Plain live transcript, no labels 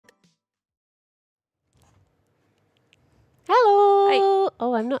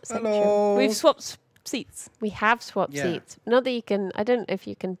Oh, I'm not central. Hello. We've swapped seats. We have swapped Yeah. seats. Not that you can. I don't know if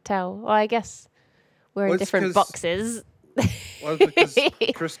you can tell. Well, I guess we're Well, in it's different 'cause- boxes. Well,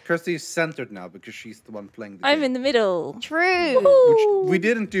 because Kirsty's centered now because she's the one playing the I'm game. in the middle. True. Which we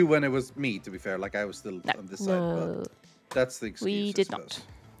didn't do when it was me, to be fair. Like, I was still on this side, No. but that's the excuse. We I did not.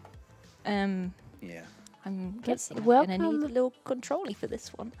 suppose. Yeah. I'm guessing I'm welcome. gonna need a little controlly for this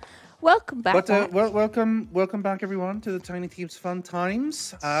one. Welcome back. But welcome back everyone to the Tiny Teams Fun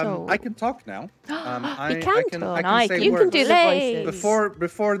Times. So- I can talk now. I can talk. I can say You words. can do the Play. voices.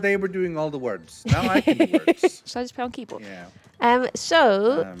 Before they were doing all the words. Now I can do words. Should I just play on keyboard? Yeah.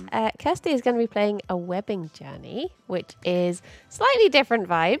 Kirsty is going to be playing a webbing journey, which is slightly different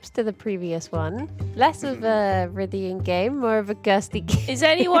vibes to the previous one. Less of a Rythian game, more of a Kirsty game. Is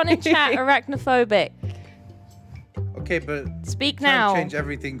anyone in chat arachnophobic? Okay, but Speak can't now. change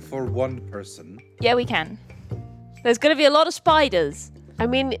everything for one person. Yeah, we can. There's going to be a lot of spiders. I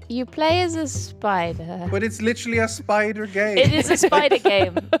mean, you play as a spider. But it's literally a spider game. It is a spider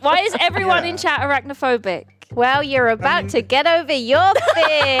game. Why is everyone Yeah. in chat arachnophobic? Well, you're about to get over your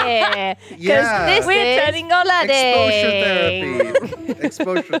fear. Because Yeah. this We're is turning on Exposure therapy.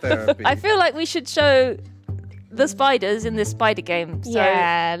 Exposure therapy. I feel like we should show the spiders in this spider game. So,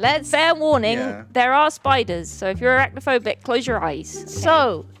 Yeah, let's... fair warning, Yeah. there are spiders. So if you're arachnophobic, close your eyes.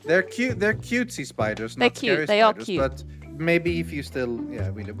 So, They're cute. They're cutesy spiders. They're Not cute, scary they are spiders, cute. But maybe if you still,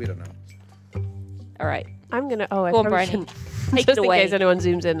 we don't know. All right. I'm going to... Oh, I Go on, probably Briony. shouldn't. Take Just it in away. case anyone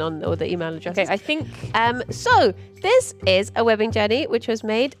zooms in on all the email addresses. Okay, I think So this is a webbing journey which was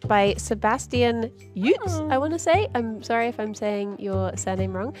made by Sebastian Yutz, I want to say. I'm sorry if I'm saying your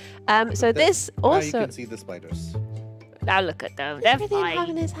surname wrong. So this Now you also... can see the spiders. now look at them. They're Everything have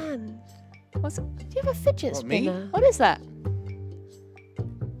in fine. his hand. What's Do you have a fidget What, me? spinner? What is that?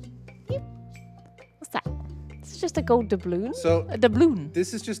 What's that? It's just a gold doubloon. So A doubloon.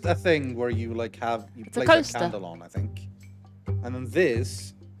 this is just a thing where you like have you It's a place a coaster. candle on, I think, and then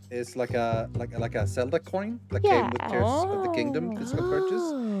this is like a Zelda coin that came with Yeah. Tears of the Kingdom physical purchase.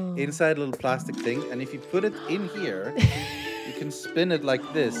 Oh. Inside a little plastic thing, and if you put it in here, you can spin it like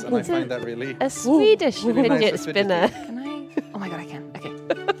this, and I It's a- find that really. A Swedish Really nice fidget and fidgety. spinner. Can I? Oh my god, I can. Okay.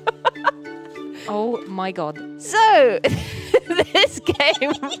 Oh my god. So this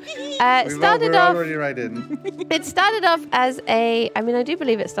game started We're off... already right in. It started off as I do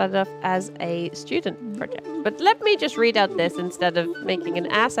believe it started off as a student project. But let me just read out this instead of making an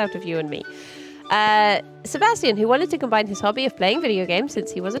ass out of you and me. Sebastian, who wanted to combine his hobby of playing video games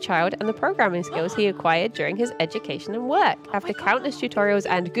since he was a child and the programming skills he acquired during his education and work. After countless tutorials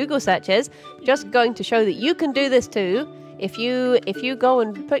and Google searches, just going to show that you can do this too. If you go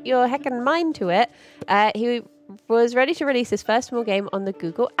and put your heckin' mind to it, he was ready to release his first small game on the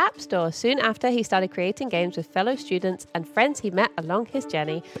Google App Store. Soon after, he started creating games with fellow students and friends he met along his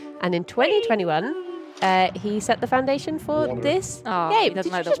journey. And in 2021, he set the foundation for Water. this Oh, he game. Did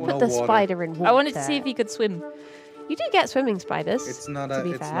doesn't you like the just water. put the No water. spider in water? I wanted to see if he could swim. You do get swimming spiders. It's not to a. be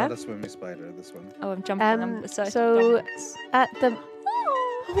It's fair. not a swimming spider. This one. Oh, I'm jumping. I'm So at the...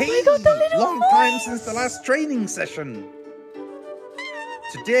 Oh Hey, my god, the little long time since the last training session.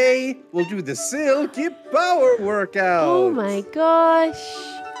 Today we'll do the silky power workout. Oh my gosh.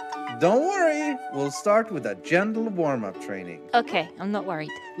 Don't worry, we'll start with a gentle warm-up training. Okay, I'm not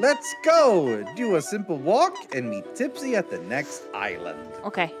worried. Let's go! Do a simple walk and meet Tipsy at the next island.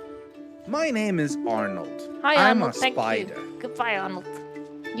 Okay. My name is Arnold. Hi, I'm Arnold. a Thank spider. you. Goodbye, Arnold.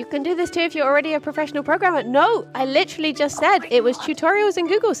 You can do this too if you're already a professional programmer. No, I literally just said it was tutorials and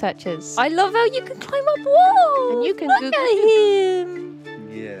Google searches. I love how you can climb up walls. And you can Look Google- at him.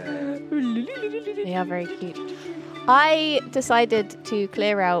 Yeah. They are very cute. I decided to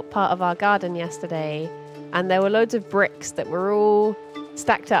clear out part of our garden yesterday, and there were loads of bricks that were all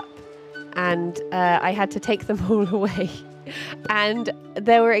stacked up, and I had to take them all away. And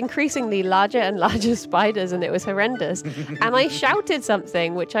there were increasingly larger and larger spiders, and it was horrendous. And I shouted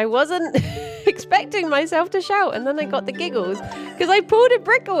something which I wasn't expecting myself to shout, and then I got the giggles because I pulled a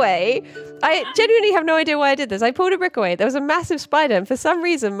brick away. I genuinely have no idea why I did this. I pulled a brick away. There was a massive spider, and for some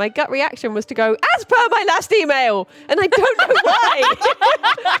reason, my gut reaction was to go, "As per my last email," and I don't know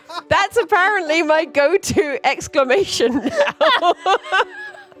why. That's apparently my go-to exclamation now.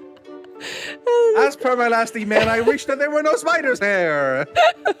 As per my last email, I wish that there were no spiders here.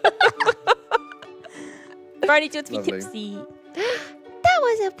 Briony, do you want to be Lovely. tipsy? That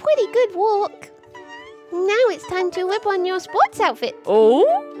was a pretty good walk. Now it's time to whip on your sports outfit. Oh.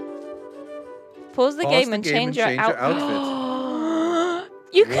 Pause the Pause game the and game change and your change your outfit.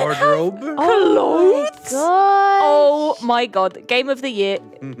 You can have Wardrobe. clothes. God. Oh my god. Game of the year.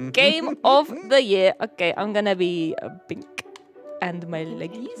 Game of the year. Okay, I'm gonna be a pink. And my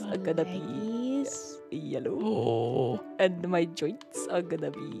leggies are gonna be yellow. And my joints are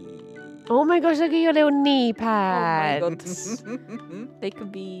gonna be... Oh my gosh, look at your little knee Oh my god. pads. They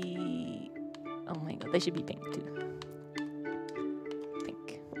could be... Oh my god, they should be pink too.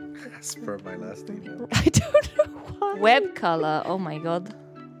 Pink. As per my last email. I don't know why. Web color. Oh my god.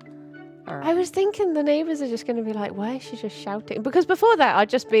 All right. I was thinking the neighbours are just going to be like, why is she just shouting? Because before that, I'd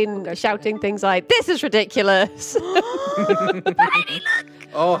just been shouting things like, this is ridiculous.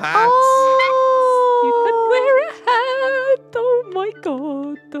 Oh, hats! You can wear a hat. Oh my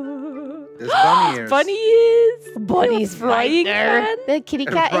god. There's bunny ears. Bunny ears. Bunny's flying right there. fan. The kitty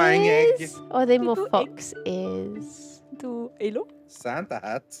And cat flying egg. is. Or are they more Little fox is? Do hello. Santa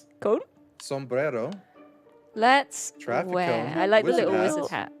hat. Cone. Sombrero. Let's Traffic wear. cone. I like the Wizard little hat.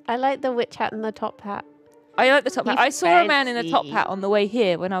 wizard hat. I like the witch hat and the top hat. I like the top hat. I saw a man in a top Fancy. hat on the way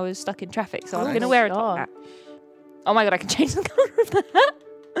here when I was stuck in traffic, so I'm Nice. going to wear a top hat. Oh my god, I can change the colour of the hat.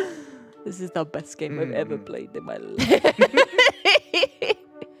 This is the best game I've ever played in my life.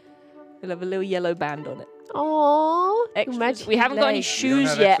 We'll have a little yellow band on it. Aww. Extras. We haven't got any don't shoes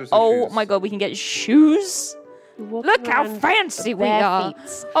have yet. extras of Oh shoes. my god, we can get shoes. Look how fancy we are.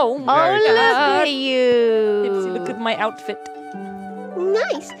 Oh my Oh, Very look god. at you. Dipsy, look at my outfit.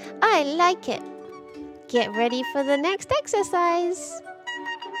 Nice. I like it. Get ready for the next exercise.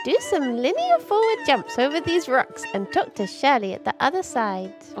 Do some linear forward jumps over these rocks and talk to Shirley at the other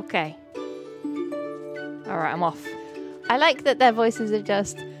side. Okay. Alright, I'm off. I like that their voices are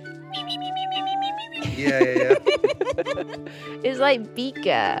just... Yeah. It's like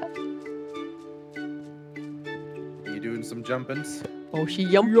Beaker. Are you doing some jumpins? Oh, she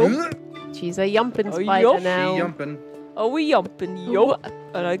yumping. She's a yumping Oh, spider yup. now. She jumping. Oh, we yumping, yo.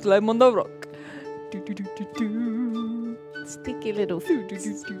 And I climb on the rock. Do, do, do, do, do. Sticky little Do, do,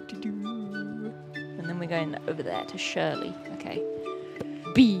 do, do, do, do. And then we're going over there to Shirley. Okay.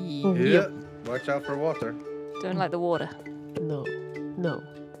 B. Yeah. Watch out for water. Don't like the water. No.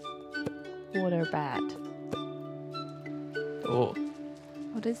 Water bad. Oh.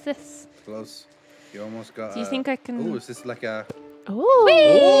 What is this? Close. You almost got. Do you think I can... Oh, is this like a? Oh.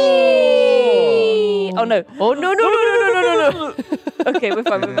 Oh no. Oh, no. Okay, we're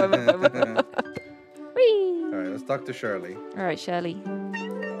fine. Whee! All right, let's talk to Shirley. All right, Shirley.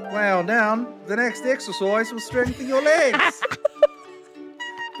 Well, now the next exercise will strengthen your legs.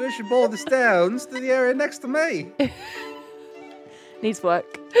 Push your ball the stones to the area next to me. Needs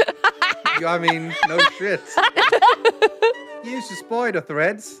work. I mean, no shit. Use your spider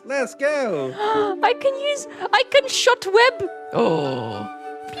threads. Let's go. I can shot web. Oh.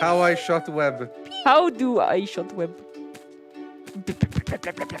 How I shot web. How do I shot web?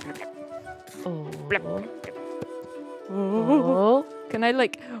 Oh. Can I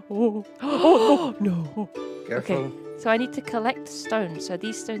like... Oh, No. Careful. okay. So I need to collect stones. So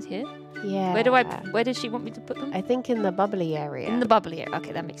these stones here. Yeah. Where does she want me to put them? I think in the bubbly area. In the bubbly area.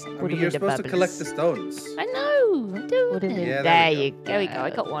 Okay, that makes sense. I What mean, do you you're mean the supposed to collect the bubbles? stones. I know. I'm doing What do you it. mean? Yeah, there there we you go. go. There we go. I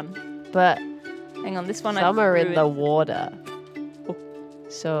got one. But Hang on. This one some I've are in the ruined. water. Oh.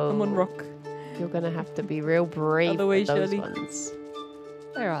 So I'm on rock. you're going to have to be real brave Other way, with those Shirley. ones.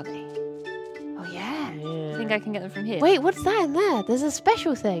 Where are they? Oh yeah. Yeah. I think I can get them from here. Wait, what's that in there? There's a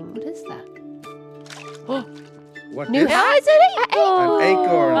special thing. What is that? What New is? house? It's an acorn.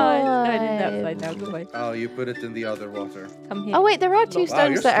 acorn. Oh, I did that side now. Goodbye. Oh, you put it in the other water. Come here. Oh, wait, there are two Wow,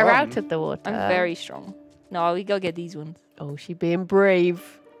 stones you're that are strong. out of the water. I'm very strong. No, we go get these ones. Oh, she being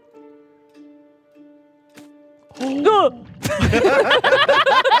brave. No!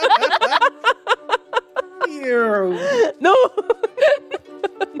 Ew. No!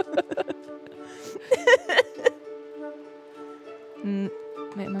 Wait,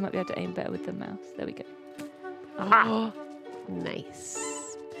 I might be able to aim better with the mouse. There we go. Oh,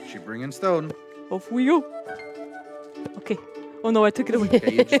 nice. She bringing stone. Off we go. Okay. Oh no, I took it away.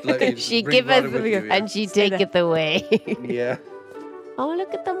 Okay, you just let, you just She bring give water us with you, yeah. and she Stay take it away. Yeah. Oh,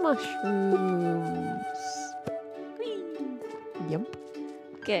 look at the mushrooms. Yep.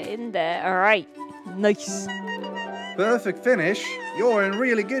 Get in there. All right. Nice. Perfect finish. You're in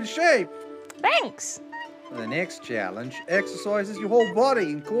really good shape. Thanks. The next challenge exercises your whole body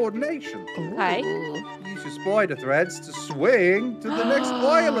in coordination. Okay. Use your spider threads to swing to the next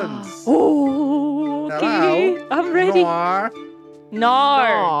island. Oh, okay. Hello. I'm ready. Nar.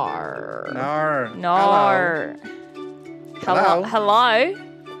 Nar. Nar. Nar. Hello. Hello.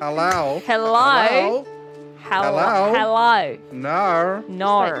 Hello. Hello. Hello. Hello. Nar. I'd like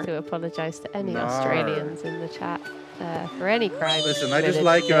Nar. to apologise to any Nar. Australians in the chat for any crime. Listen, I just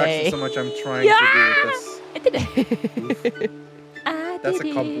like your accent so much. I'm trying Yeah. to do this. I did it. I That's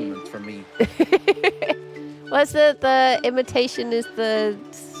did a compliment for me. What's the imitation is the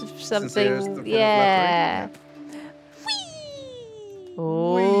Sincerest something? form of Yeah. flattery.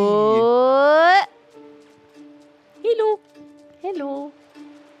 Oh. Hello. Hello.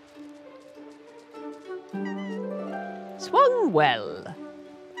 Swung well.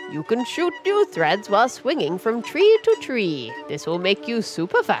 You can shoot new threads while swinging from tree to tree. This will make you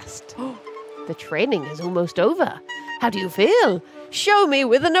super fast. The training is almost over. How do you feel? Show me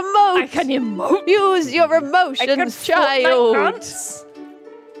with an emote. I can emote. Use your I can emotions, flip my child. hands.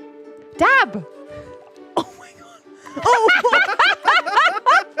 Dab. Oh my god.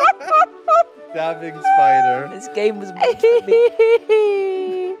 Dabbing spider. This game was meant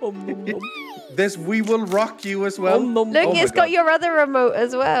for me. This we will rock you as well. Look, Oh my it's got God. your other remote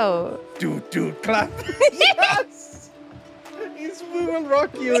as well. Dude, clap. Yes. It's we will rock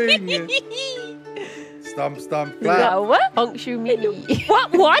you. Stomp, clap. What? Honkshu Mimi.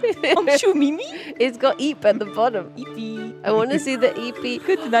 What? Show Mimi? It's got Eep at the bottom. EP. I want to see the EP.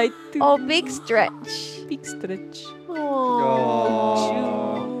 Good night. Oh, big stretch. Big stretch.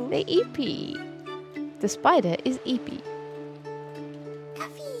 Oh, the EP. The spider is EP.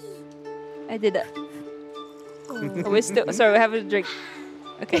 I did it. Oh, we're still sorry. We're having a drink.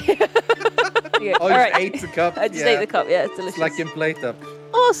 Okay. Yeah. Oh, All you right. ate the cup. I just ate the cup. Yeah, it's delicious. It's like in plate up.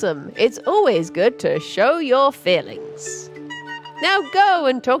 Awesome. It's always good to show your feelings. Now go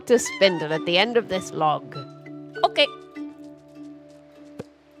and talk to Spindle at the end of this log. Okay.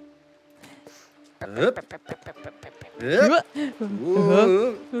 Up. Up.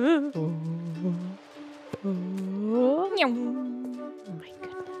 Whoa. Oh my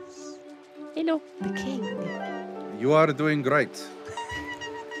goodness. Hello, the king. You are doing great.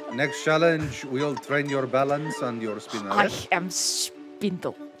 Next challenge, we'll train your balance and your I spinneret. am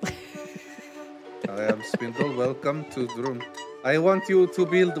Spindle. I am Spindle. Welcome to the room. I want you to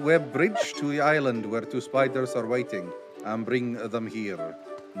build web bridge to the island where two spiders are waiting and bring them here.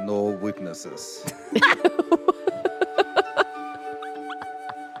 No witnesses.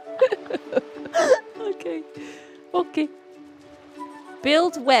 Okay. Okay.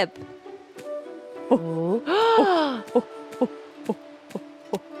 Build web. Oh.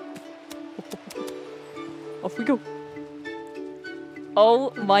 Off we go.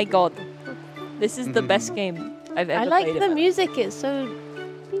 Oh my god. This is the best game I've ever I like played. the music. It's so.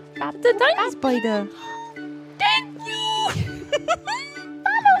 The tiny spider. Thank you.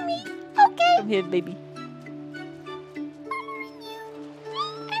 Follow me. Okay. Come here, baby.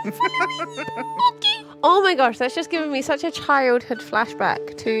 Oh my gosh, that's just given me such a childhood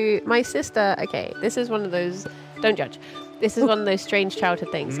flashback to my sister. Okay, this is one of those. Don't judge. This is one of those strange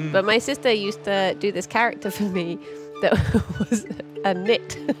childhood things. But my sister used to do this character for me that was a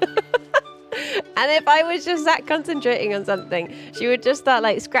knit. And if I was just sat concentrating on something, she would just start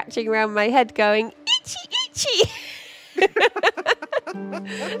like scratching around my head going, itchy, itchy.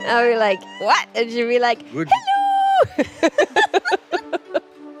 I'll be like, what? And she'd be like, Good. hello.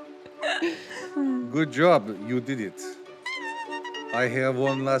 Good job. You did it. I have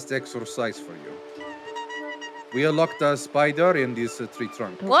one last exercise for you. We locked a spider in this tree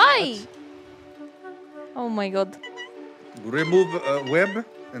trunk. Why? Oh my god. Remove a web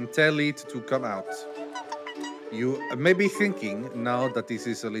and tell it to come out. You may be thinking now that this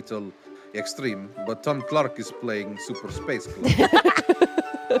is a little extreme, but Tom Clark is playing Super Space Club.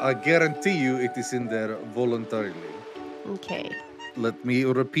 I guarantee you it is in there voluntarily. Okay. Let me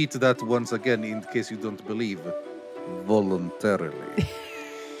repeat that once again in case you don't believe. Voluntarily.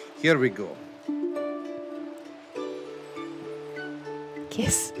 Here we go.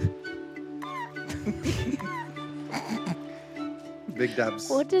 Kiss. Big dabs.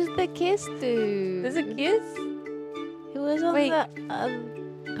 What does the kiss do? There's a kiss? It was on Wait. the.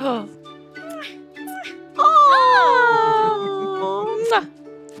 Oh. Oh.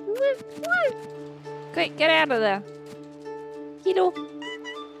 Quick, get out of there. Kiddo.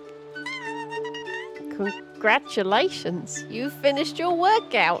 Congratulations, you finished your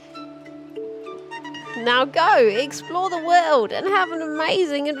workout. Now go, explore the world and have an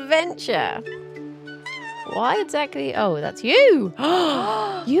amazing adventure. Why exactly? Oh, that's you.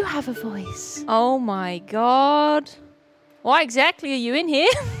 You have a voice. Oh my god. Why exactly are you in here?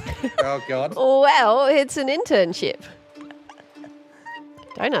 Oh, God. Well, it's an internship.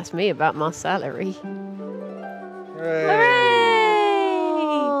 Don't ask me about my salary. Hey.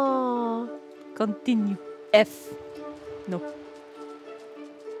 Oh. Continue. F. No.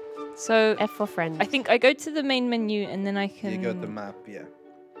 So, F for friend. I think I go to the main menu and then I can... You go to map, yeah.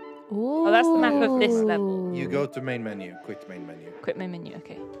 Ooh. Oh, that's the map of this level. You go to main menu. Quit main menu. Quit main menu,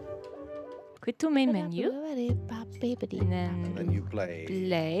 okay. Quit to main menu. And And then you play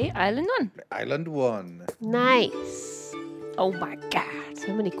play Island 1. Island 1. Nice. Oh my god.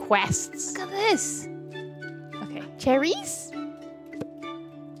 So many quests. Look at this. Okay, Cherries?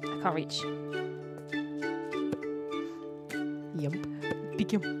 I can't reach. Yump. Big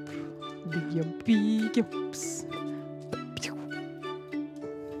jump. Big jump. Big jumps.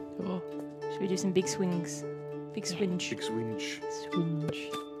 Oh. Should we do some big swings? Big swinge. Big swinge. Swinge.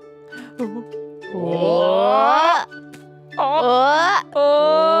 Oh. Oh. Oh. Oh.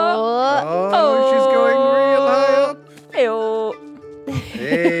 Oh. Oh, she's going real high up. Ew.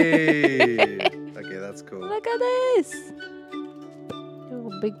 Hey. Okay, that's cool. Look at this. Oh,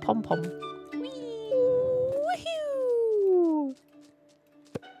 big pom pom. Woohoo.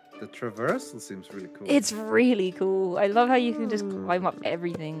 The traversal seems really cool. It's really cool. I love how you can just climb up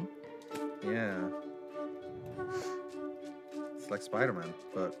everything. Yeah. It's like Spider-Man,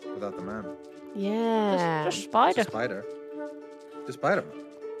 but without the man. Yeah. Just spider. Just spider. Just spider.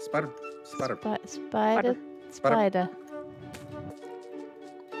 Spider. Spider. Spider. Spider.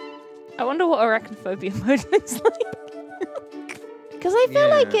 I wonder what arachnophobia mode looks like. Because I feel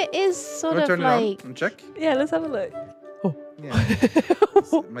like Yeah. it is sort Wanna of turn it like. on and check? Yeah, let's have a look. Yeah.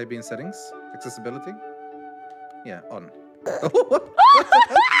 It might be in settings. Accessibility. Yeah, on. What?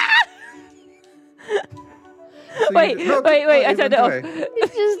 So Wait, you- no, wait, oh, I it turned it went off. away.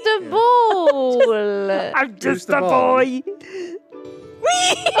 It's just a Yeah. ball. I'm Here's just the a ball. boy.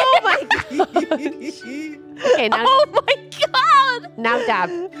 Oh my god. Okay, now, Oh my god. now dab.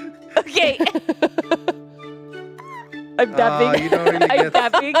 Okay. I'm Ah, dabbing. you don't really I'm get-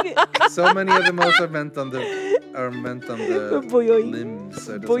 dabbing. So many of them also meant on the Boy-oy. limbs,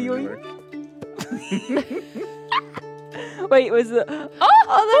 so it doesn't really Boy-oy. work. Wait, was it?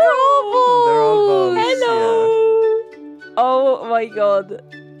 Oh, they're all balls. They're all balls. Hello. Oh my god.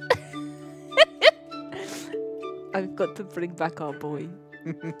 I've got to bring back our boy.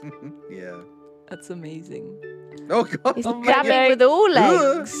 Yeah. That's amazing. Oh god. He's Oh my dabbing God. with all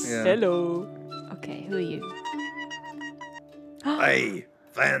legs. Yeah. Hello. Okay, who are you? Hey,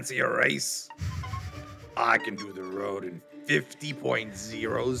 fancy a race? I can do the road in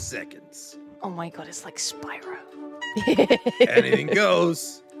 50.0 seconds. Oh my god, it's like Spyro. Anything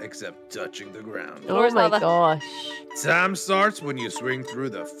goes, except touching the ground. Oh Where's my the other- gosh. Time starts when you swing through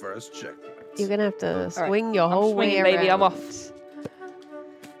the first checkpoint. You're going to have to right, swing your I'm whole way swinging, around. baby, I'm off.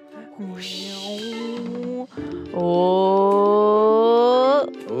 Oh.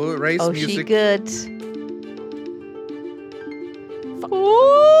 Oh, race Oh, she music. good.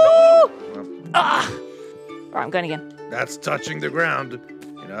 Well, Ah! Right, I'm going again. that's touching the ground.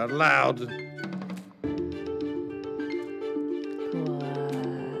 You're not allowed.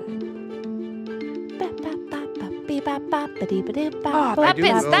 Oh, I do-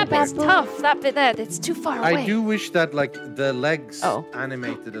 that bit's oh, tough. That bit there, it's too far away. I do wish that like the legs Oh.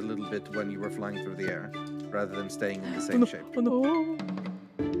 animated a little bit when you were flying through the air, rather than staying in the same shape. Oh, no.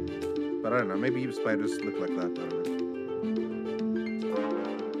 But I don't know. Maybe you spiders look like that. I don't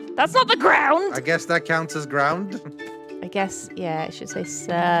know. That's not the ground. I guess that counts as ground. I guess, yeah, it should say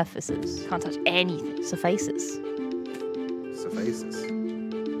surfaces. Can't touch anything. Surfaces. Surfaces.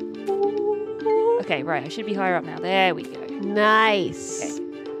 Okay, right, I should be higher up now. There we go. Nice.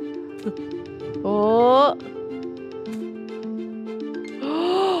 Oh.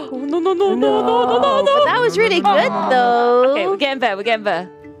 Oh, no, no, no, no, no, no, no, But that was really good, though. Okay, we're getting better, we're getting better.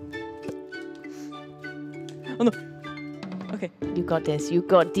 Oh no. Okay. You got this. You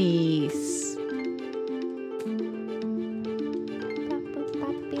got this.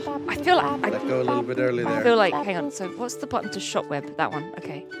 I feel like Let go a little bit early I there. feel like, hang on, so what's the button to shot web? That one,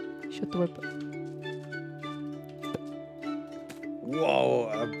 okay. Shut the web. Whoa,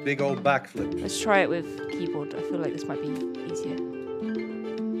 a big old backflip. Let's try it with keyboard. I feel like this might be easier.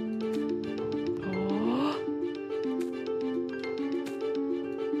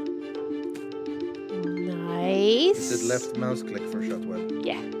 Nice. Is it left mouse click for shot web?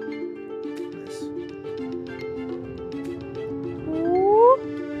 Yeah. Nice. Ooh.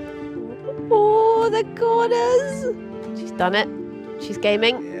 Oh, the corners. She's done it. She's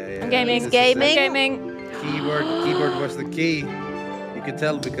gaming. Yeah, yeah. I'm gaming. this is Gaming. it. Gaming. Keyboard was the key. You can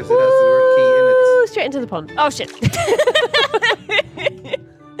tell because it has the word key in Ooh, straight into the pond. Oh shit.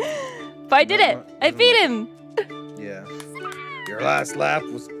 But I did it. I beat him. it. Yeah. Your last lap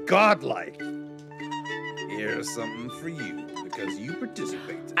was godlike. Here's something for you because you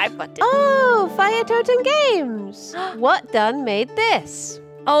participated. I got it. Oh, Fire Totem Games. What done made this?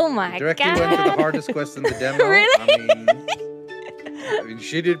 Oh my Directly god. went to the hardest quest in the demo. Really? I mean,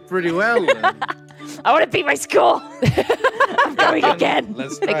 she did pretty well. I want to beat my score. I'm going again.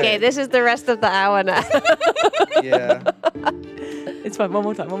 Let's try Okay, it. this is the rest of the hour now. Yeah. It's fine. One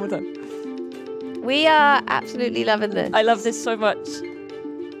more time. One more time. We are absolutely loving this. I love this so much.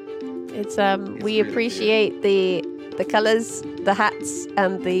 It's we really appreciate the colors, the hats,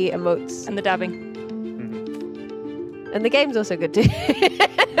 and the emotes, And the dabbing. and the game's also good too.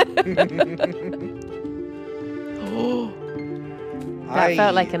 That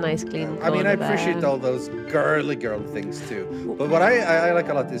felt like a nice clean. I mean, I corner appreciate there. all those girly girl things too. But what I like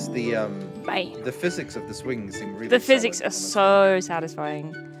a lot is Bye. the physics of the swing seem really. The physics solid, are so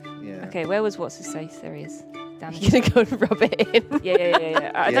satisfying. Yeah. Okay, where was what's his face? There he is. Down You're here. gonna go and rub it in.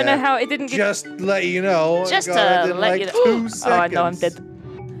 Yeah. I don't know how it didn't get. Just let you know. Just I got it to in let like you know. 2 seconds. Oh, I know I'm dead.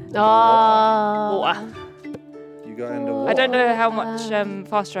 Oh. Water. You got in the water. I don't know how much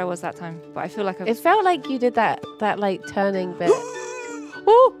faster I was that time, but I feel like It felt like you did that like turning bit.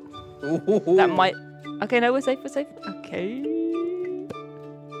 Ooh, Ooh. that might. Okay, no, we're safe. We're safe. Okay.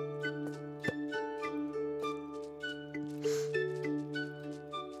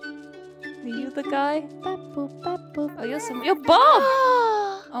 Are you the guy? Oh, you're Bob.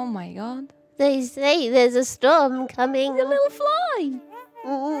 Oh my god. They say there's a storm coming. A little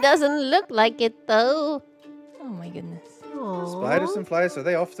fly. Doesn't look like it though. Oh my goodness. Spiders and flies, are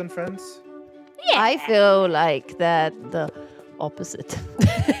they often friends? I feel like they're the opposite.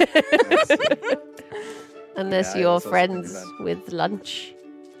 Unless Yeah, I you're was also thinking friends that. with lunch.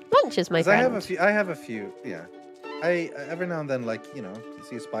 Lunch is my 'Cause friend. I have a few. Yeah. I every now and then, like, you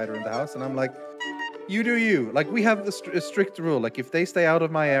see a spider in the house, and I'm like, you do you. Like, we have a strict rule. Like, if they stay out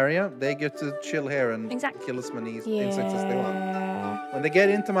of my area, they get to chill here and Exactly. kill as many insects as they want. Yeah. When they get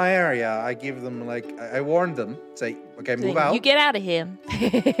into my area, I give them, like, I warn them, say, okay, move out, You get out of here.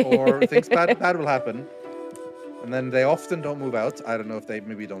 or things bad will happen. And then they often don't move out. I don't know if they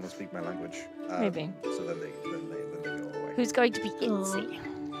maybe don't speak my language. Maybe. So then they go away. Who's going to be Itzy?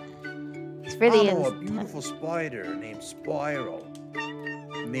 It's really I know a instant. beautiful spider named Spiral.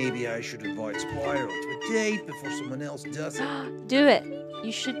 Maybe I should invite Spiral to a date before someone else does it. Do it.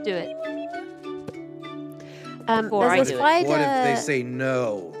 You should do it. Before I There's a do it. spider. What if they say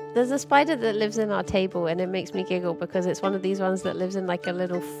no? There's a spider that lives in our table, and it makes me giggle because it's one of these ones that lives in like a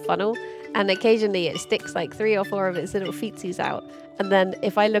little funnel, and occasionally it sticks like 3 or 4 of its little feetsies out, and then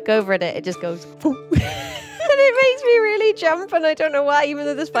if I look over at it, it just goes, and it makes me really jump, and I don't know why. Even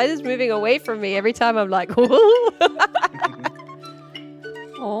though the spider's moving away from me, every time I'm like, whoa.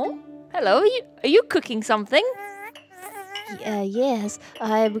 Oh, hello. Are you cooking something? Yes,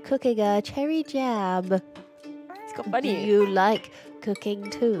 I'm cooking a cherry jam. It's got Do funny. you like cooking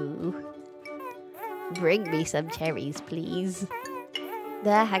too? Bring me some cherries, please.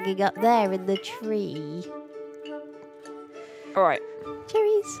 They're hanging up there in the tree. All right,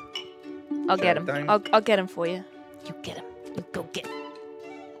 Cherries. I'll get Cherry them. time. I'll get them for you. You get them. You go get 'em.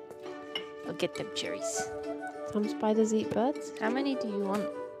 I'll get them cherries. Some spiders eat birds. How many do you want?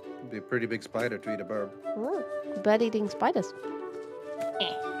 It'd be a pretty big spider to eat a bird. Oh, bird-eating spiders.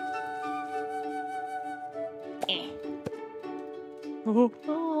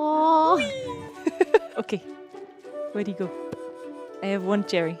 Oh. Okay. Where'd he go? I have 1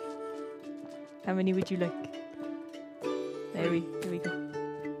 cherry. How many would you like? There we go.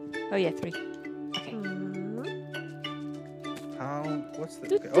 Oh yeah, 3. Okay. How? What's the?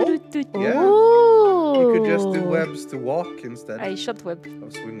 Do, Okay. do, Oh, do, do. yeah. Ooh. You could just do webs to walk instead I shot web.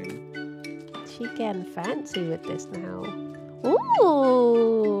 of swinging. She getting fancy with this now.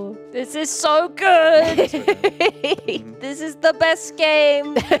 Ooh. This is so good. Mhm. This is the best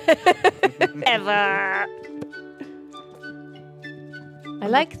game ever. I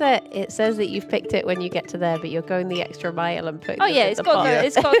like that it says that you've picked it when you get to there, but you're going the extra mile and putting Oh them yeah, in it's the got to pot. go. Yeah.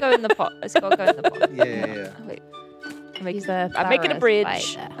 It's got to go in the pot. It's got to go in the pot. Yeah. Wait. He's a I make it a thorough bridge.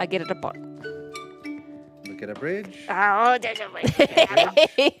 spider. I get it a pot. Look at a bridge. Oh, there's a bridge.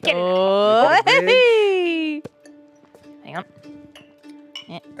 Oh, Look at a hey. Hang on.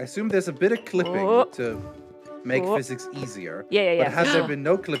 I assume there's a bit of clipping Oh. to make Oh. physics easier. Yeah. But had there been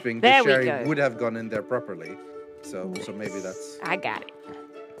no clipping, the There we cherry go. would have gone in there properly. So maybe that's I got it.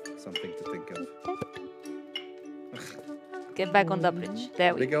 something to think of. Get back on the bridge.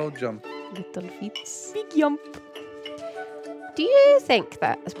 There we Big go. old jump. Little feet. Big jump. Do you think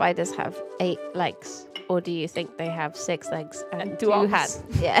that spiders have 8 legs? Or do you think they have 6 legs and 2 2 arms. hands?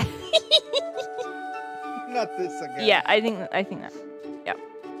 Yeah. Not this again. Yeah, I think that.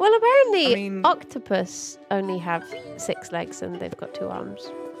 Well, apparently I mean- octopus only have 6 legs and they've got 2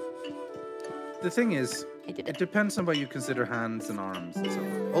 arms. The thing is, I did it it. depends on what you consider hands and arms and so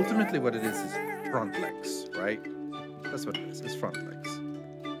on. Ultimately, what it is front legs, right? That's what it is. It's front legs.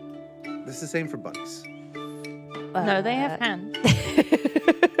 It's the same for bunnies. No, they have hands.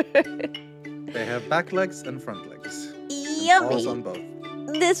 They have back legs and front legs. Yummy. Balls on both.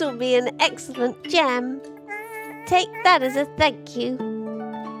 This will be an excellent jam. Take that as a thank you.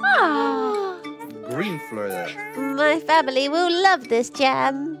 Ah, Green fleur. my family will love this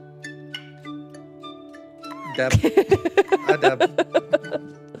jam. Dab. A dab.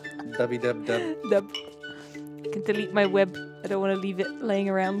 Dubby dub dub. Dub. I can delete my web. I don't want to leave it laying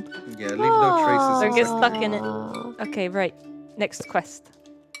around. Yeah, leave no traces. Don't get inside. stuck in it. Okay, right. Next quest.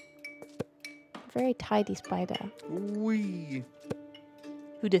 Very tidy spider. Wee.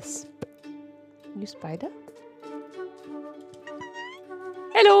 Who dis? You spider?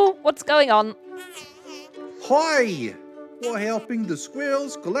 Hello, what's going on? Hi! We're helping the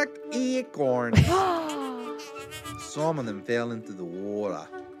squirrels collect acorns. Some of them fell into the water.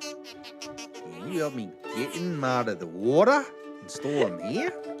 Can you help me get them out of the water and store them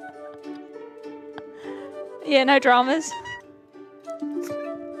here? Yeah, no dramas.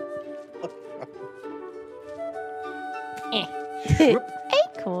 Whoop.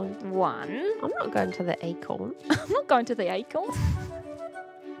 Acorn. One. I'm not going to the acorn. I'm not going to the acorn.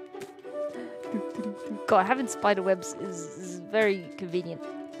 God, having spider webs is very convenient.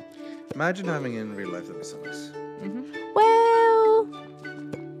 Imagine having it in real life, that'd be so nice. Well,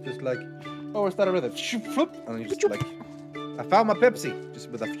 Just like, oh, it started with a shoop floop, and you just like, I found my Pepsi, just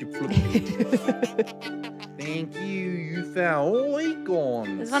with a shoop floop. Thank you, you found all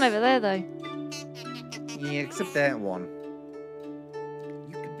acorns. There's one over there, though. Yeah, except that one.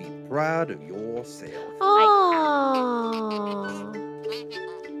 You can be proud of yourself. oh,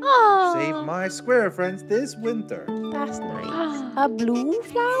 Save my square friends this winter. that's nice. A blue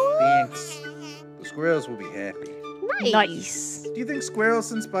flower? Thanks. The squirrels will be happy. Nice. Do you think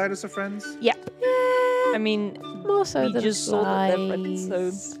squirrels and spiders are friends? Yeah. Yeah, I mean, more so we than just saw that they're friends,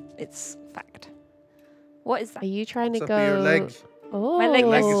 flies. so it's fact. What is Are that? you trying to What's go? up with your leg? Oh, My leg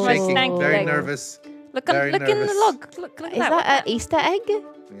Leg is Oh. shaking, Stanky very leg. nervous. Look, Very look in the nervous. log. Look at Is that. that an Easter egg? Yeah.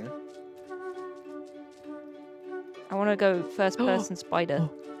 I want to go first person spider.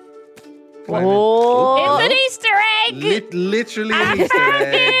 Climb in. Oh. It's an Easter egg! Literally an Easter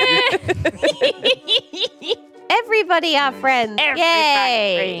egg. Everybody are friends. Everybody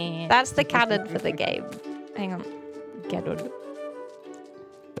Yay! friends. That's the canon for the game. Hang on. Get on.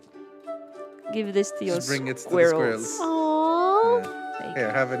 Give this to your Just bring it to the squirrels. squirrels. Aww. Yeah.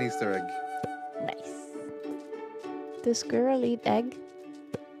 Here, have an Easter egg. Nice. Does squirrel eat egg?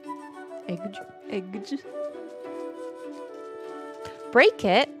 Egg. Egg. Break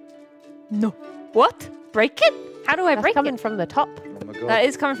it? No. What? Break it? How do I That's break coming it? from the top. Oh my god. That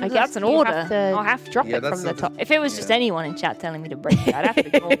is coming from I the, guess that's an you order. have to I'll have to drop Yeah, it that's from the something- top. If it was just Yeah. anyone in chat telling me to break it, I'd have to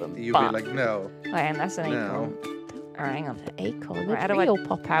ignore them. You'd but, be like, no. and that's an No. acorn. Alright, hang on. The acorn. Right, how A do tree I- will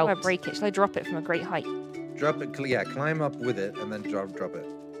pop How do I out. break it? Shall I drop it from a great height? Drop it, yeah, climb up with it and then drop it.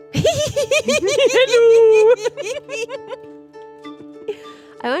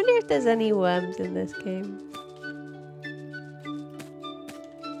 I wonder if there's any worms in this game.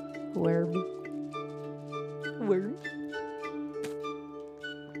 Worm. Worm.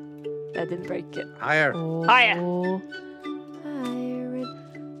 That didn't break it. Higher. Oh. Higher. Higher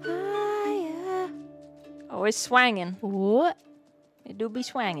and higher. Oh, it's swanging. What? It do be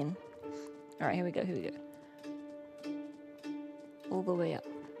swanging. Alright, here we go. All the way up.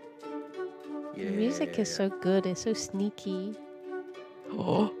 Yeah. The music is so good. It's so sneaky.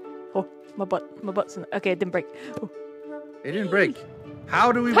 Oh, my butt's in. Okay, it didn't break. Oh. It didn't break.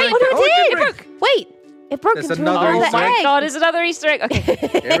 How do we Wait, break it? it Oh, did! it did break. Wait! It broke There's into another another Easter egg. egg. God, there's another Easter egg. Okay.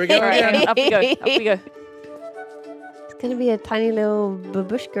 Here we go Alright, again. up we go. Up we go. It's gonna be a tiny little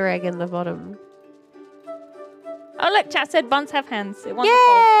babushka egg in the bottom. Oh, look, chat said buns have hands. It won the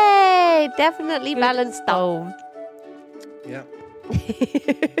Yay! Definitely Good balanced stuff. though. Yeah.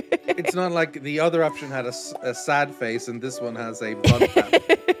 It's not like the other option had a sad face and this one has a bun tap.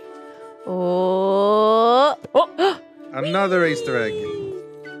 Oh! Oh, Another Easter egg.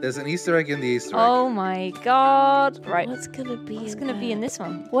 There's an Easter egg in the Easter egg. oh my God. Right. What's gonna be? What's in going to be there? in this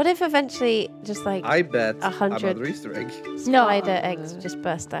one? What if eventually just like I bet 100. another Easter egg. spider eggs just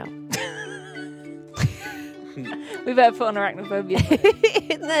burst out? We better put on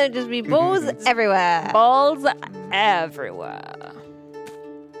arachnophobia. There'll just be balls everywhere. Balls everywhere.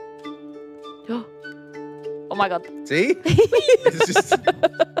 Oh my God. See? It's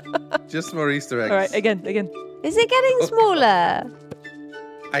just more Easter eggs. All right, again. Is it getting smaller?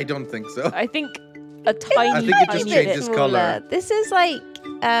 I don't think so. I think a tiny, I think it just tiny changes bit. colour. This is like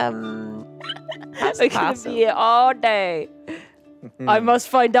that's We're gonna castle. be here all day. I must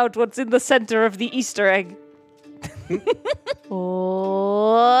find out what's in the center of the Easter egg.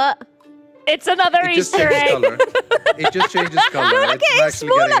 Oh. It's another It just Easter changes egg. color. It just changes color. It's actually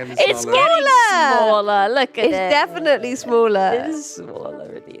getting any It's smaller. getting smaller. Look at It's it. definitely smaller. It is smaller.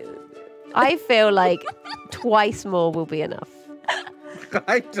 Rythian. I feel like twice more will be enough.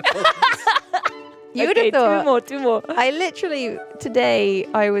 I don't. You would Okay, have thought. two more. I literally, today,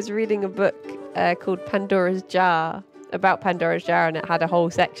 I was reading a book called Pandora's Jar, about Pandora's Jar, and it had a whole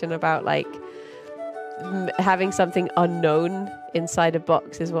section about, like, having something unknown inside a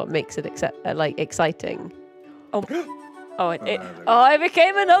box is what makes it exciting. I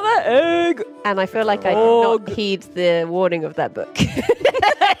became another egg. And I feel like I did not heed the warning of that book.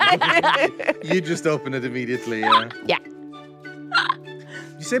 You just open it immediately, yeah. Yeah.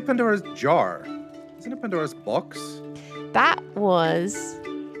 You say Pandora's jar. Isn't it Pandora's box? That was...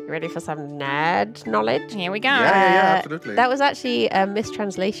 Ready for some nerd knowledge? Here we go. Yeah, absolutely. That was actually a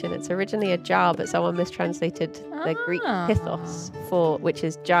mistranslation. It's originally a jar, but someone mistranslated the Greek pithos, which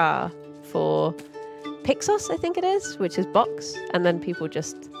is jar, for pixos, I think it is, which is box. And then people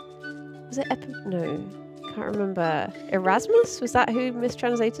just... Was it... No, can't remember. Erasmus? Was that who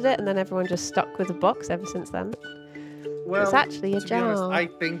mistranslated it? And then everyone just stuck with the box ever since then? Well, it's actually a to be honest, jar.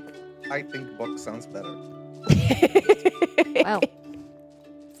 I think box sounds better. Well,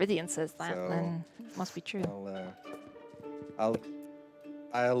 Rythian says that, So, then it must be true.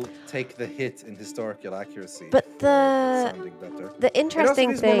 I'll take the hit in historical accuracy. But for sounding better. the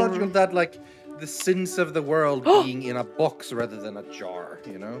interesting it also is more logical thing... that, like, the sins of the world being in a box rather than a jar,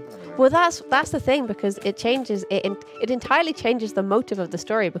 you know? I don't know. Well, that's the thing, because it changes... It entirely changes the motive of the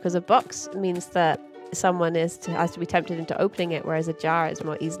story, because a box means that someone has to be tempted into opening it, whereas a jar is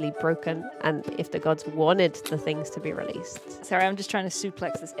more easily broken. And if the gods wanted the things to be released, Sorry, I'm just trying to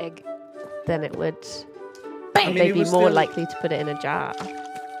suplex this egg. then it would... I mean, they'd it be was more still- likely to put it in a jar.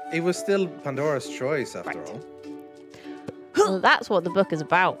 It was still Pandora's choice, after Right. all. Well, that's what the book is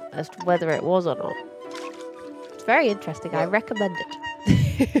about, as to whether it was or not. It's very interesting. I Well- recommend it.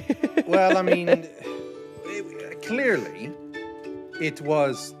 Well, I mean, clearly, it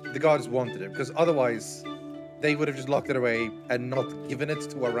was the gods wanted it, because otherwise they would have just locked it away and not given it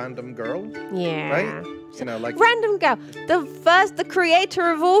to a random girl, Yeah. right? You know, like... Random girl, the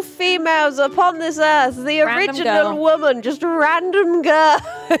creator of all females upon this earth, the Random original girl. woman, just random girl.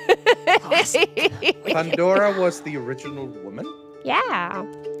 Pandora was the original woman? Yeah.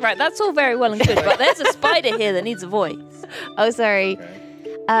 Right, that's all very well and good, but there's a spider here that needs a voice. Oh, sorry. Okay.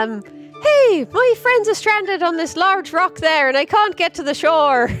 Hey, my friends are stranded on this large rock there, and I can't get to the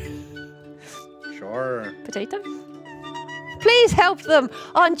shore. Sure. Potato? Please help them.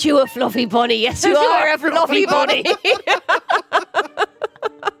 Aren't you a fluffy bunny? Yes, you are a fluffy bunny.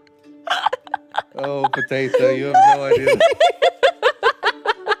 Oh, potato, you have no idea.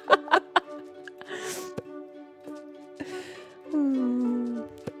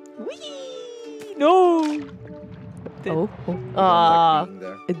 Whee! No! Oh. I don't like being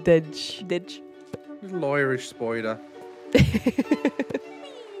there. A didge. Ditch. Little Irish spider.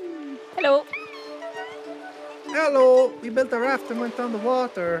 Hello. Hello, we built a raft and went down the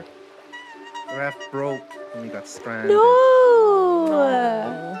water. The raft broke and we got stranded. No.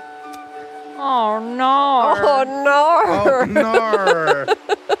 Oh no. Oh no. Oh, no.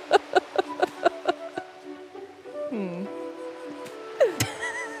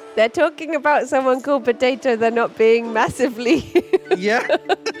 They're talking about someone called Potato. They're not being massively. Yeah.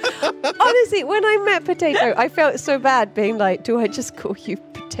 Honestly, when I met Potato, I felt so bad being like, "Do I just call you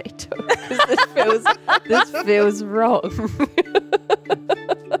Potato?" Because this feels wrong.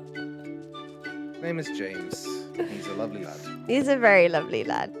 Name is James. He's a lovely lad. He's a very lovely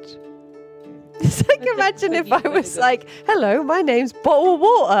lad. It's like, imagine if I was like, "Hello, my name's Bottle of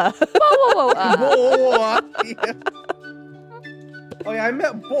Water." Whoa. Oh, yeah. Oh yeah, I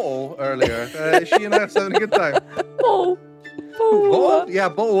met Bo earlier. She and I was having a good time. Whoa. Bo? Yeah,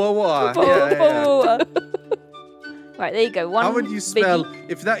 Bo. Yeah. Right, there you go. One How would you spell biggie.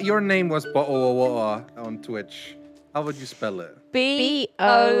 if that your name was Bo on Twitch? How would you spell it? B-O-O-H.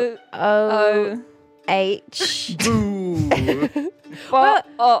 Boo.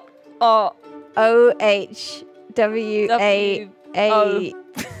 OHWAAH.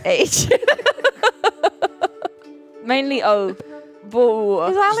 Mainly O. Boo.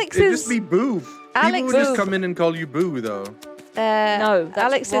 Because Alex It'd is just be Boo. Alex People would just Boo. come in and call you Boo, though. No, that's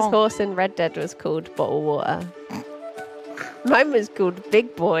Alex's wrong. horse in Red Dead was called Bottle Water. Mine was called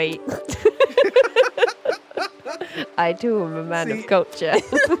Big Boy. I too am a man See- of culture.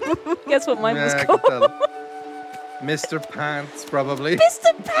 Guess what mine was Yeah, I called? can tell. Mr. Pants, probably.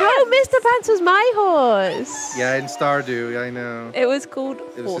 Mr. Pants! No, Mr. Pants was my horse. Yeah, in Stardew, I know. It was called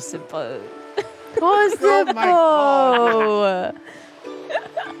It was Horse just and Bow. Horse Oh and my Bow.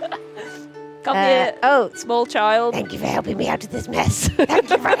 Come here. Oh, Small child. thank you for helping me out of this mess. Thank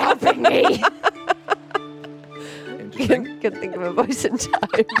you for helping me. Interesting. Couldn't think of a voice in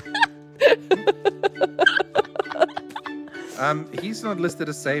time. He's not listed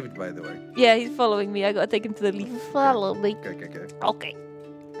as saved, by the way. Yeah, he's following me. I gotta take him to the leaf. Follow me. Okay. Okay.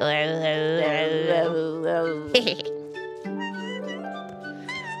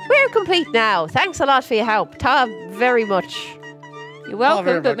 We're complete now. Thanks a lot for your help. Ta very much. You're very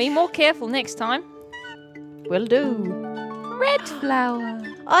welcome, but much. be more careful next time. Will do. Red flower.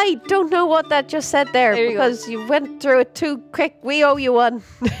 I don't know what that just said there There you go. because you went through it too quick. We owe you one.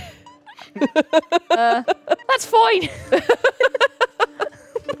 That's fine.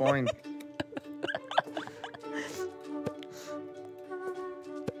 Point.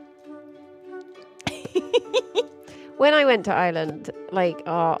 When I went to Ireland, like,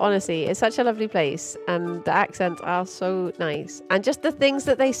 honestly, it's such a lovely place, and the accents are so nice, and just the things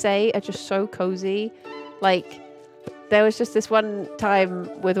that they say are just so cozy. Like, there was just this one time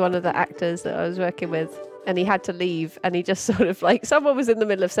with one of the actors that I was working with, and he had to leave, and he just sort of like, someone was in the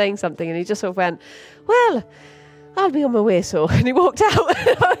middle of saying something, and he just sort of went, "Well, I'll be on my way, so," and he walked out.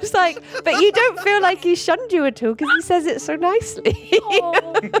 And I was like, but you don't feel like he shunned you at all because he says it so nicely.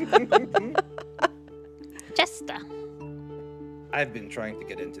 Chester. I've been trying to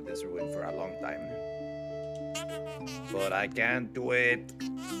get into this ruin for a long time. But I can't do it.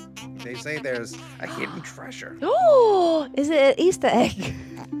 They say there's a hidden treasure. Oh, is it an Easter egg?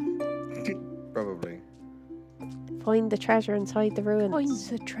 Probably. Find the treasure inside the ruins. Find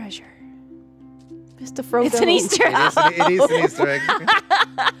the treasure. Mr. Frodo. It's an Easter egg. It is an Easter egg.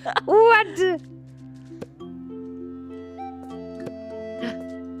 What?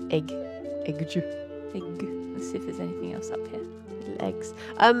 Egg. Egg. Egg. Let's see if there's anything else up here. Little eggs.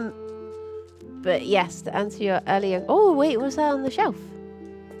 But yes, to answer your earlier. Oh wait, what's that on the shelf?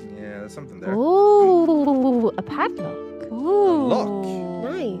 Yeah, there's something there. Oh, a padlock. Ooh. lock.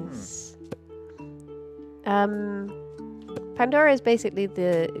 Nice. Pandora is basically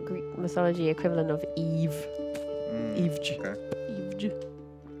the Greek mythology equivalent of Eve. Eve. Okay. Eve.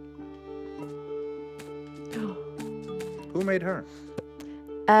 Who made her?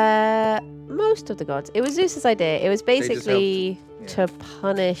 Most of the gods. It was Zeus's idea. It was just basically helped. to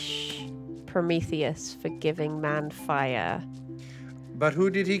punish Prometheus for giving man fire. But who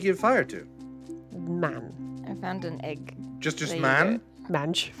did he give fire to? Man. I found an egg. Just There you man?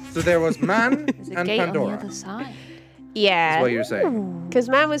 Manch. So there was man There's a and gate on the Pandora. other side. Yeah. That's what you're saying. Because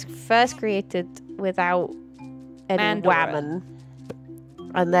man was first created without any Mandora. woman.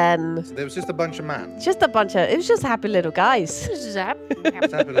 And then So there was just a bunch of man. just a bunch of, it was just happy little guys. Zap.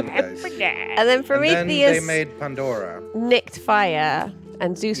 Just happy little guys. And then And then Prometheus they made Pandora. nicked fire.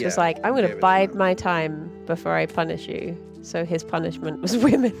 And Zeus was Yeah, like, I'm going gave to it to bide them. my time before I punish you. So his punishment was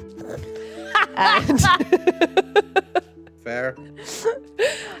women. And Fair.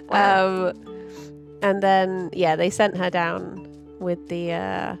 and then, yeah, they sent her down with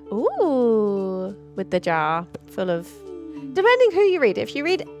the, with the jar full of, depending who you read. If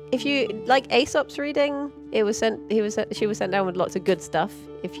you like Aesop's reading, she was sent down with lots of good stuff.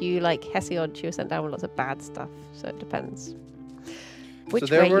 If you like Hesiod, she was sent down with lots of bad stuff. So it depends which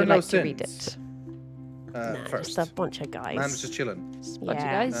there way were you no like to read sins. it. First. Just a bunch of guys. Man was just chilling. Bunch of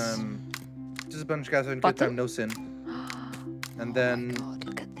Yeah. guys. Just a bunch of guys having a good Button? time, no sin. And then God,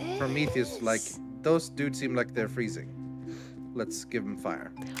 look at this. Prometheus, like, those dudes seem like they're freezing. Let's give them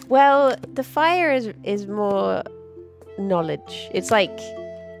fire. Well, the fire is more knowledge. It's like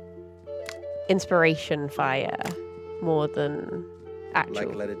inspiration fire more than actual.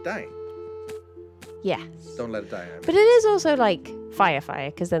 Like, let it die. Yes. Don't let it die. I mean. But it is also like fire,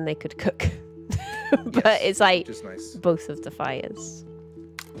 because then they could cook. But Yes, it's like Just nice. both of the fires.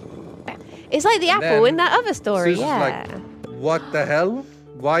 It's like the And apple in then that other story, Zeus is yeah. like, what the hell?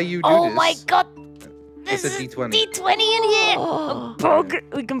 Why you do Oh this? my god! It's This a is D20. D20 in here! Oh, Bug!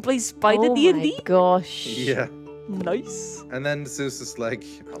 We can play Spider oh D&D. my gosh. Yeah. Nice. And then Zeus is like,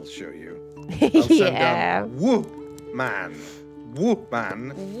 I'll show you. I'll send Yeah. down Woo Man. Woo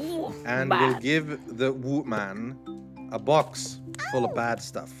Man. And we'll give the Woo Man a box full of bad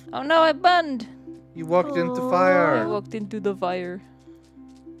stuff. Oh no, I burned. You walked into I fire. walked into the fire.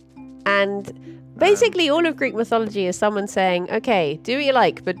 And basically all of Greek mythology is someone saying, okay, do what you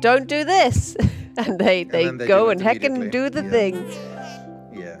like, but don't do this. And they then they go do and it heck and immediately. do the Yeah. thing.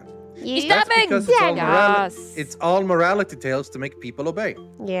 Yeah. He's That's stabbing! because it's all, Yes. it's all morality tales to make people obey.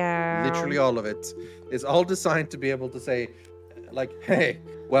 Yeah. Literally all of it. It's all designed to be able to say, like, hey,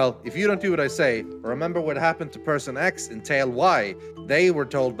 well, if you don't do what I say, remember what happened to person X in tale Y. They were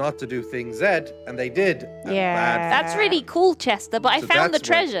told not to do thing Z, and they did. And Yeah. bad That's really cool, Chester, but I So found the that's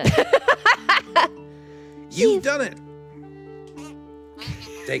what- treasure. You've done it.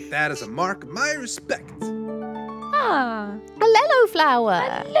 Take that as a mark of my respect. Ah, A lello flower.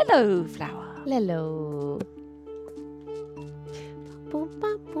 a lilo flower. Lello. Boom,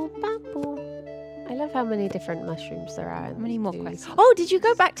 ba, boom, ba, boom. I love how many different mushrooms there are. How many more Foods. questions? Oh, did you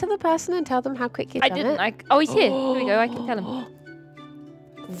go back to the person and tell them how quick you've I done didn't. it? Oh, he's here. Here we go. I can tell him.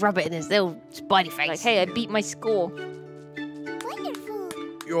 Rub it in his little spidey face. Like, hey, I beat my score.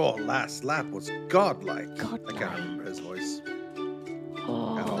 Your last lap was godlike. I Godlike. can't remember his voice.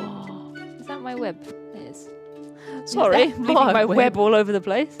 Oh. Is that my web? It is. Sorry, that I'm leaving my my web? web all over the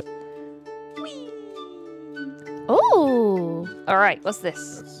place. Oh. All right, what's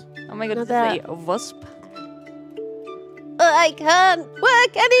this? That's- Oh my god, this is Another- a wasp. I can't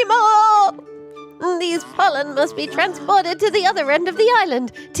work anymore. These pollen must be transported to the other end of the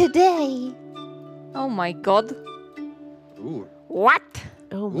island today. Oh my god. Ooh, What?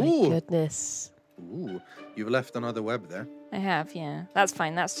 Oh my Ooh. goodness. ooh. You've left another web there. I have, yeah. That's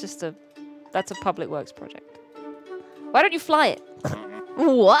fine. That's a public works project. Why don't you fly it?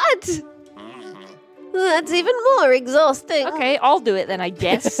 What? That's even more exhausting. Okay, I'll do it then, I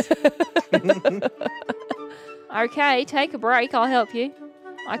guess. Okay, take a break. I'll help you.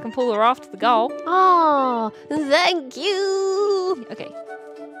 I can pull her off to the goal. Oh, thank you. Okay.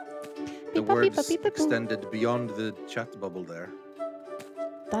 The Beep-a, words beep-a, beep-a, boop. extended beyond the chat bubble there.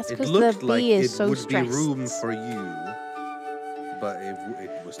 That's It because the looked bee like is it so would stressed. be room for you, but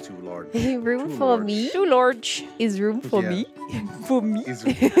it was too large. room Too for large. me? Too large. Is room for Yeah. me? For me. Is-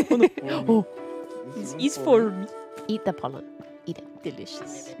 Oh, Is for me. eat the pollen. Eat it.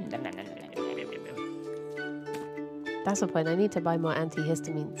 Delicious. That's the point. I need to buy more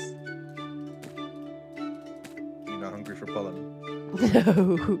antihistamines. You're not hungry for pollen. No.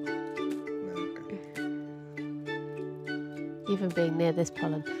 No, okay. Even being near this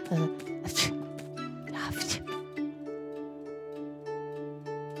pollen.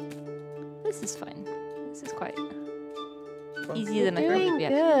 This is fine. This is quite Fun. easier than I thought it Doing would be.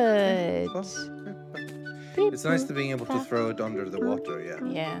 actually. good. Fun. It's nice to be able to throw it under the water, yeah.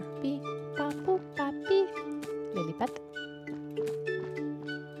 Yeah. Beep, bop, boop, bop, beep. Lilliput.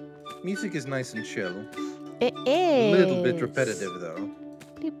 Music is nice and chill. It A is. little bit repetitive, though.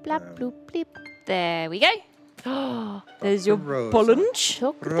 Bleep, blap, bloop, bleep. There we go. Oh, There's your Rosa. pollen.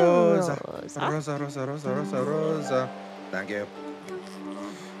 took the Rosa. rose. Rosa, Rosa, Rosa, Rosa, Rosa. Thank you.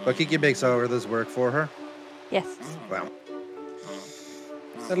 But Kiki makes all of this work for her. Yes. Well,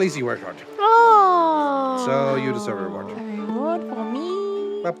 at least you worked hard. Oh. So you deserve a reward. A reward for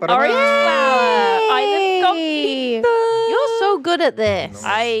me. Ba-ba-da-ba. Orange flower. Island complete. You're so good at this.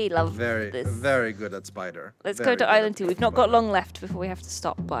 I love Very, this. very good at spider. Let's Very go to good Island at 2. We've not got spider. long left before we have to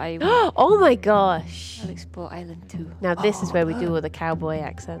stop, but I Oh my gosh. will explore Island 2. Now this is where we do all the cowboy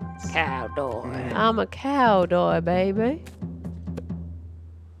accents. Cowdoor. I'm a cowboy, baby.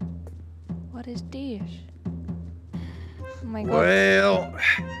 What is this? Oh my god. Well,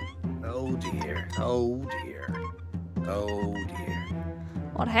 oh dear, oh dear, oh dear.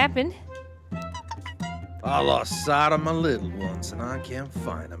 What happened? I lost sight of my little ones and I can't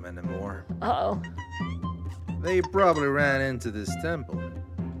find them anymore. Uh-oh. They probably ran into this temple.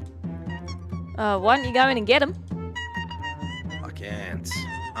 Why don't you go in and get them? I can't.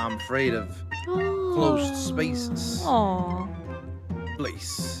 I'm afraid of Oh. closed spaces. Oh.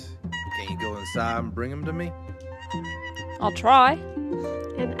 Please, can you go inside and bring them to me? I'll try.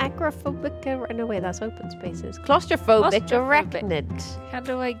 An agoraphobic. No, wait, that's open spaces. Claustrophobic, Claustrophobic. arachnid. How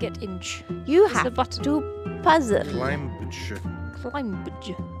do I get inch? You Where's the have button? to puzzle. Climb. Climb.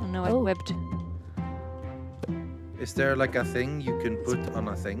 Oh no, I Oh. webbed. Is there like a thing you can put on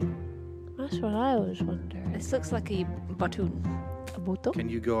a thing? That's what I was wondering. This looks like a button. A button? Can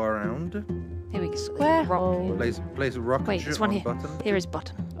you go around? Here we go. Square Rock. hole. Place a rocket Wait, there's one on here. button. Here is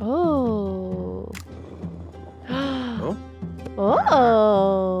button. Oh. Oh,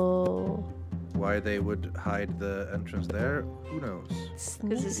 Oh. why they would hide the entrance there? Who knows?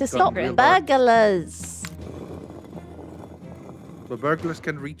 Because it's To a stop secret. burglars. The burglars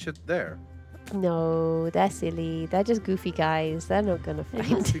can reach it there. No, they're silly. They're just goofy guys. They're not gonna find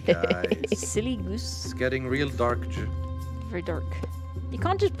Goofy it. guys. Silly goose. It's getting real dark. Very dark. You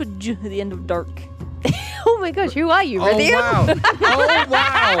can't just put J at the end of dark. Oh my gosh, who are you, Oh Rythian? wow! Oh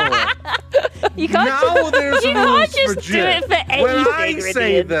wow! You can't Now there's you rules can't just for do J. it for When I anything,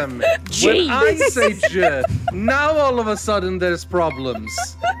 say Rythian. them, when I Jeez. say J, now all of a sudden there's problems.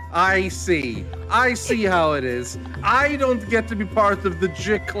 I see how it is. I don't get to be part of the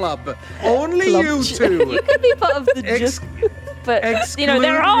J club. Only you two. You could be part of the J. Ex- But, you know,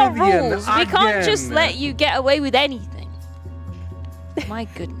 there exclude are Rythian rules. We can't just again. let you get away with anything. My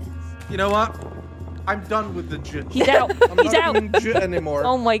goodness. You know what? I'm done with the j. He's out. I'm He's not out. doing j anymore.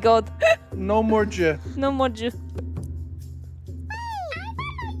 Oh my god. No more j. No more J.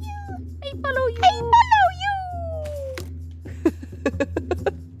 I follow you.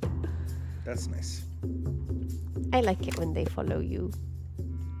 That's nice. I like it when they follow you.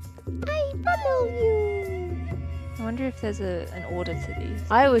 I follow you. I wonder if there's an order to these.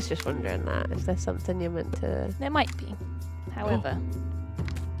 I was just wondering that if there's something you're meant to. There might be. However.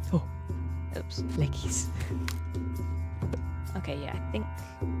 Oh. Oops. Leggies. Okay, yeah, I think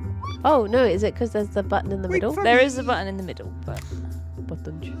Oh no, is it because there's the button in the middle? there is a button in the middle, but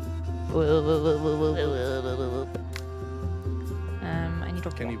Button. I need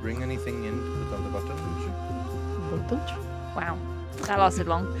a Can you bring anything in to put on the button? Button. Wow. That lasted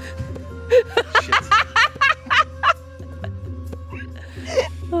long. Shit.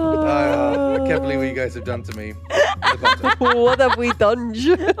 I can't believe what you guys have done to me. The button. What have we done?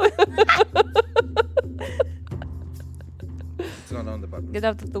 It's not on the button. Get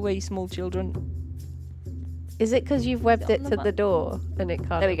out of the way, small children. Is it because you've webbed Is it it on to the the button? door and it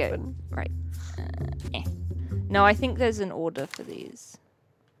can't There we go. open? Right. No, I think there's an order for these.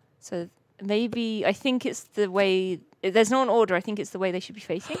 So maybe, I think it's the way, there's not an order, I think it's the way they should be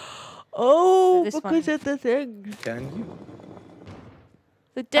facing. Oh, This because one. of the thing. Can you?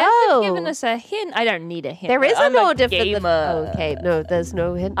 The devs have given Oh. us a hint. I don't need a hint. There is I'm an a order for the. gamer. Oh, okay, no, there's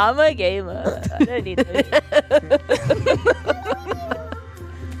no hint. I'm a gamer. I don't need a hint.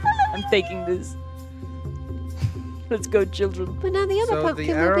 I'm taking this. Let's go, children. But now the other So pumpkin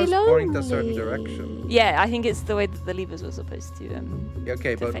the will be arrows lonely. point a certain direction. Yeah, I think it's the way that the levers were supposed to. Yeah,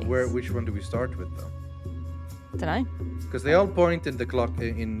 okay, To but face. which one do we start with though? Don't know. Because they all point in the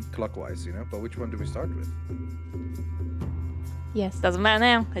in clockwise, you know. But which one do we start with? Yes. Doesn't matter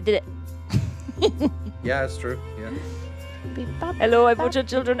now. I did it. Yeah, it's true. Yeah, Hello, I brought your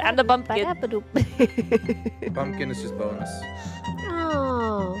children and a pumpkin. pumpkin is just bonus.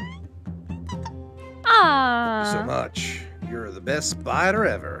 Oh. Ah. So much. You're the best spider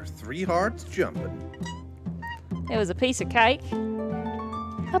ever. 3 hearts jumping. It was a piece of cake.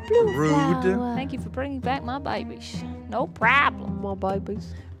 A blue Rude. flower. Thank you for bringing back my babies. No problem. My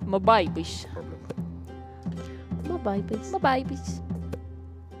babies. My babies. My babies. My babies.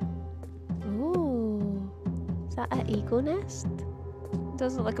 Ooh. Is that an eagle nest? It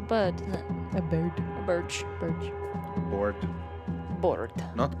does look like a bird, doesn't it? A bird. A birch. Bird. Board, Board.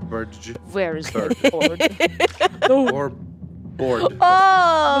 not bird. Where is Bird. the board? Or board.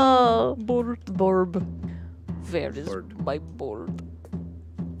 Oh! Board. Borb. Where is Board. my board?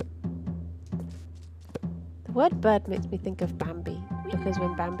 The word bird makes me think of Bambi. Because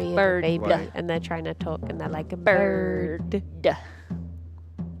when Bambi is Bird. a baby Why? and they're trying to talk and they're like a Bird. bird. Duh.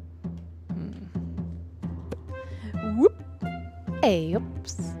 Whoop. Hey,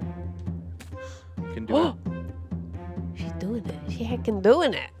 oops. You can do it. She's doing it. She heckin'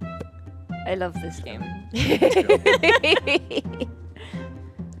 doing it. I love this game.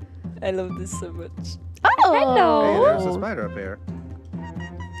 I love this so much. Oh, Hey, there's a spider up here.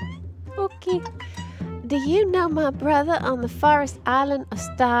 Okay. Do you know my brother on the forest island of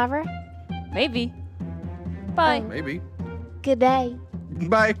Stara? Maybe. Bye. Maybe. Good day.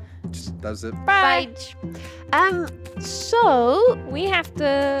 Bye. Just does it. Bye. So We have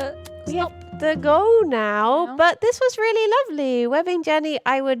to we stop. have to go now, Now. but this was really lovely. Webbing Jenny,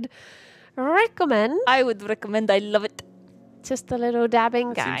 I would recommend I would recommend. I love it. just a little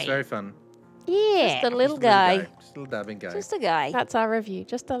dabbing It guy. seems very fun. Yeah. Just a little Just guy. Just a little dabbing guy. Just a guy. That's our review.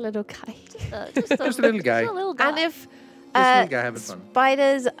 Just a little guy. Just a little guy. Just a little guy. And if Just a little guy having fun.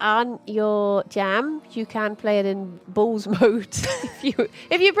 spiders aren't your jam, you can play it in balls mode.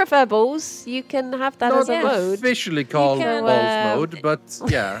 if you prefer balls, you can have that Not as a mode. officially called can, balls mode, but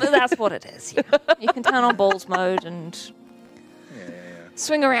yeah. But that's what it is. Yeah. You can turn on balls mode and Yeah.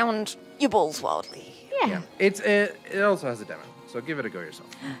 swing around your balls wildly. Yeah. It also has a demo, so give it a go yourself.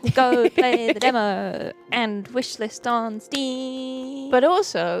 Go play the demo and wishlist on Steam. But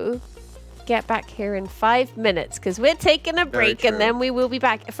also, get back here in 5 minutes because we're taking a break true. and then we will be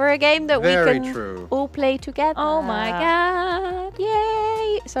back for a game that Very we can true. all play together. Oh my god.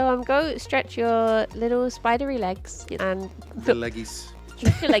 Yay! So go stretch your little spidery legs and The leggies.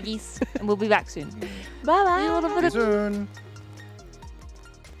 Stretch your leggies and we'll be back soon. bye bye. See you soon.